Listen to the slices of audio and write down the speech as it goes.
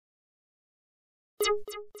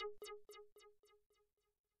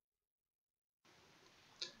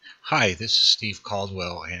Hi, this is Steve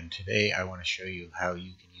Caldwell, and today I want to show you how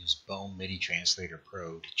you can use Bome MIDI Translator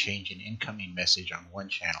Pro to change an incoming message on one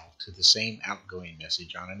channel to the same outgoing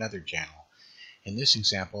message on another channel. In this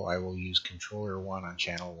example, I will use controller 1 on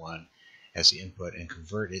channel 1 as the input and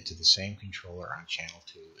convert it to the same controller on channel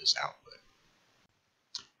 2 as output.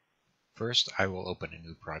 First, I will open a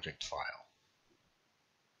new project file.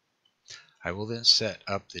 I will then set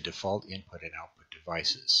up the default input and output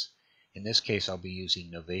devices. In this case, I'll be using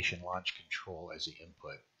Novation Launch Control as the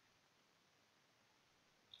input,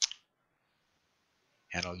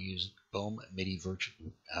 and I'll use Bome MIDI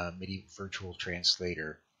Virtual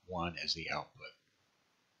Translator 1 as the output.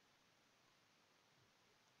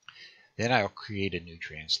 Then I'll create a new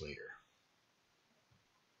translator.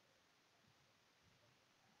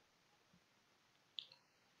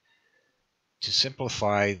 To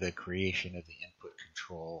simplify the creation of the input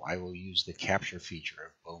control, I will use the capture feature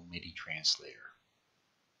of Bome MIDI Translator.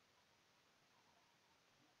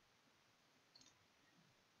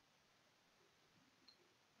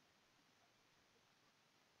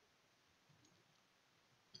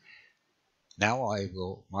 Now I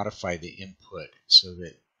will modify the input so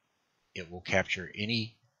that it will capture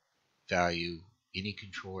any value, any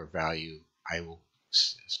controller value I will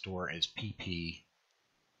store as PP,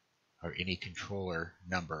 or any controller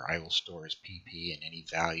number I will store as PP, and any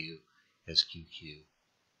value as QQ.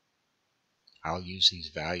 I'll use these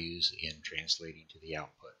values in translating to the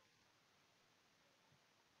output.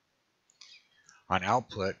 On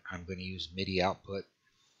output, I'm going to use MIDI output.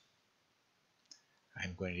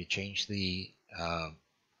 I'm going to change the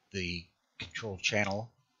control channel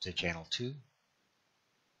to channel 2.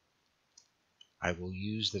 I will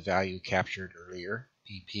use the value captured earlier,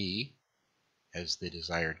 PP, as the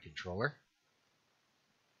desired controller,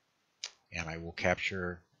 and I will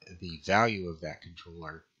capture the value of that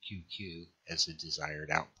controller, QQ, as the desired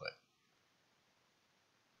output.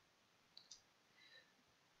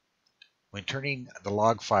 When turning the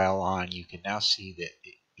log file on, you can now see that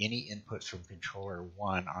any input from controller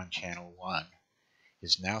 1 on channel 1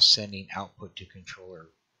 is now sending output to controller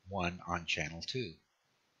 1 on channel 2.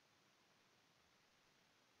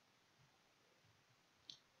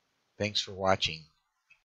 Thanks for watching.